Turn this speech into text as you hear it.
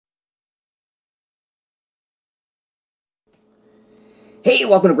Hey,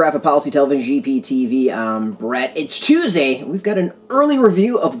 welcome to Graphic Policy Television, GPTV. I'm Brett. It's Tuesday. We've got an early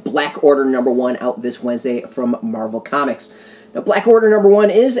review of Black Order #1 out this Wednesday from Marvel Comics. Now, Black Order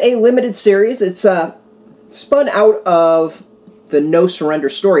 #1 is a limited series. It's spun out of the No Surrender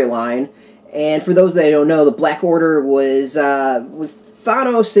storyline. And for those that don't know, the Black Order was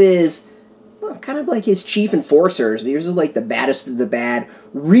Thanos' kind of like his chief enforcers. These are like the baddest of the bad.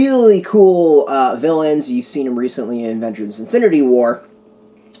 Really cool villains. You've seen them recently in Avengers Infinity War.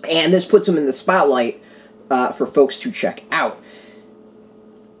 And this puts him in the spotlight for folks to check out.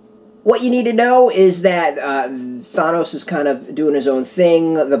 What you need to know is that Thanos is kind of doing his own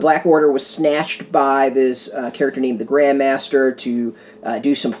thing. The Black Order was snatched by this character named the Grandmaster to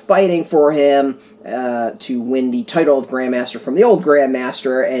do some fighting for him to win the title of Grandmaster from the old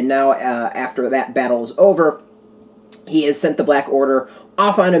Grandmaster. And now, after that battle is over, he has sent the Black Order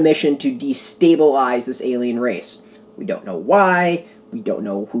off on a mission to destabilize this alien race. We don't know why. We don't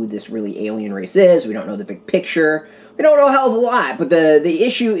know who this really alien race is. We don't know the big picture. We don't know a hell of a lot. But the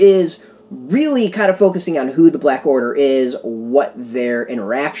issue is really kind of focusing on who the Black Order is, what their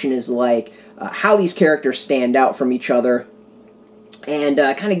interaction is like, how these characters stand out from each other, and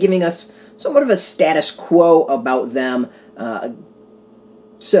kind of giving us somewhat of a status quo about them. Yeah,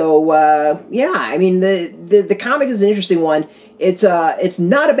 I mean, the comic is an interesting one. It's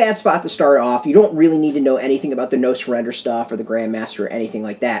not a bad spot to start off. You don't really need to know anything about the No Surrender stuff or the Grandmaster or anything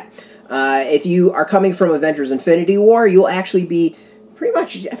like that. If you are coming from Avengers Infinity War, you'll actually be pretty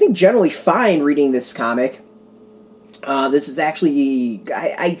much, I think, generally fine reading this comic. This is actually,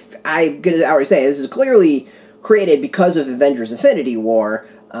 I'm going to already say, this is clearly created because of Avengers Infinity War.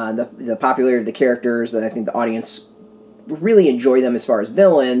 The popularity of the characters, I think the audience really enjoy them as far as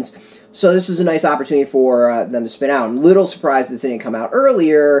villains. So this is a nice opportunity for them to spin out. I'm a little surprised this didn't come out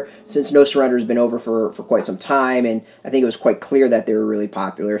earlier, since No Surrender has been over for quite some time, and I think it was quite clear that they were really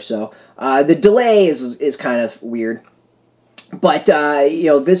popular. So the delay is kind of weird. But,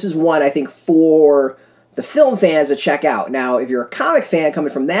 this is one, I think, for the film fans to check out. Now, if you're a comic fan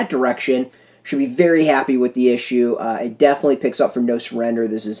coming from that direction, should be very happy with the issue. It definitely picks up from No Surrender.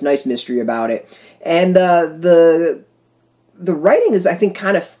 There's this nice mystery about it. And the writing is, I think,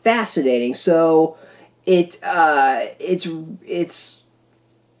 kind of fascinating. So it's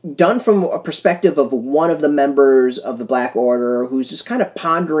done from a perspective of one of the members of the Black Order who's just kind of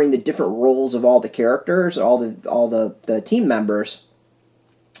pondering the different roles of all the characters, all the team members,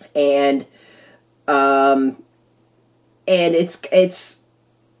 and it's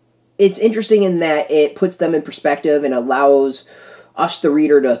interesting in that it puts them in perspective and allows us, the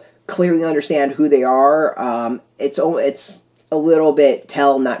reader, to clearly understand who they are. It's a little bit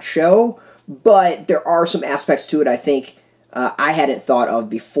tell, not show, but there are some aspects to it I think I hadn't thought of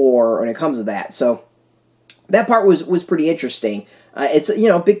before when it comes to that. So that part was pretty interesting. It's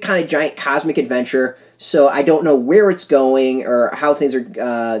a big kind of giant cosmic adventure, so I don't know where it's going or how things are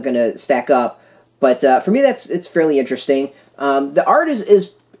going to stack up. But for me, it's fairly interesting. The art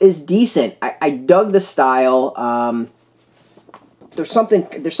is decent. I dug the style. There's something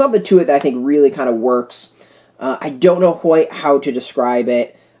to it that I think really kind of works. I don't know quite how to describe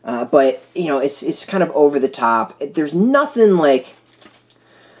it, but it's kind of over the top. There's nothing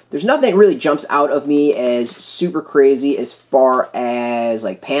that really jumps out of me as super crazy as far as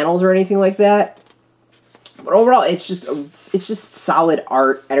like panels or anything like that. But overall, it's just solid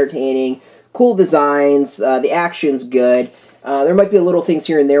art, entertaining, cool designs. The action's good. There might be little things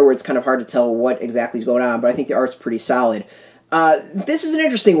here and there where it's kind of hard to tell what exactly is going on, but I think the art's pretty solid. This is an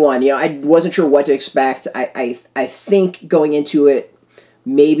interesting one. I wasn't sure what to expect. I think going into it,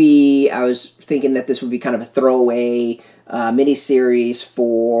 maybe I was thinking that this would be kind of a throwaway miniseries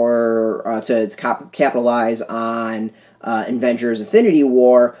to capitalize on Avengers Infinity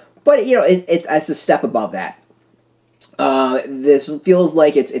War, but it's a step above that. This feels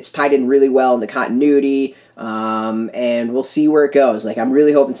like it's tied in really well in the continuity, and we'll see where it goes. Like, I'm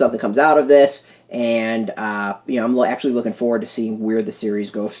really hoping something comes out of this. And, I'm actually looking forward to seeing where the series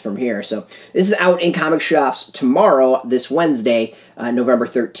goes from here. So this is out in comic shops tomorrow, this Wednesday, November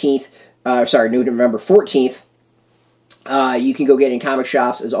 14th. You can go get it in comic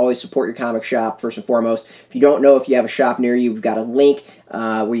shops. As always, support your comic shop, first and foremost. If you don't know if you have a shop near you, we've got a link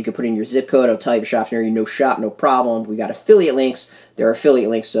where you can put in your zip code. It'll tell you if a shop's near you. No shop, no problem. We got affiliate links. There are affiliate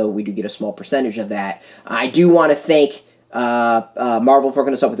links, so we do get a small percentage of that. I do want to thank Marvel for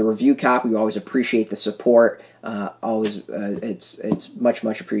hooking us up with a review copy. We always appreciate the support. It's much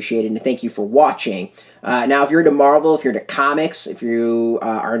appreciated, and thank you for watching. Now, if you're into Marvel, if you're into comics, if you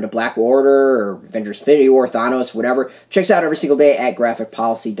are into Black Order or Avengers Infinity War, Thanos, whatever, check us out every single day at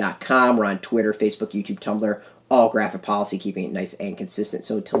graphicpolicy.com. We're on Twitter, Facebook, YouTube, Tumblr, all graphic policy, keeping it nice and consistent.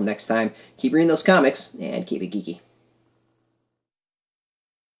 So until next time, keep reading those comics and keep it geeky.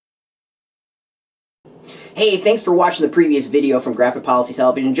 Hey, thanks for watching the previous video from Graphic Policy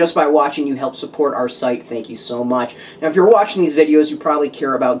Television. Just by watching, you help support our site. Thank you so much. Now, if you're watching these videos, you probably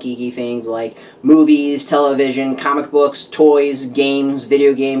care about geeky things like movies, television, comic books, toys, games,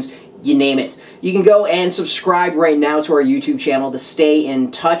 video games, you name it. You can go and subscribe right now to our YouTube channel to stay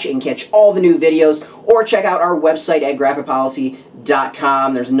in touch and catch all the new videos, or check out our website at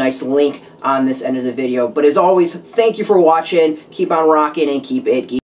graphicpolicy.com. There's a nice link on this end of the video. But as always, thank you for watching. Keep on rocking and keep it geeky.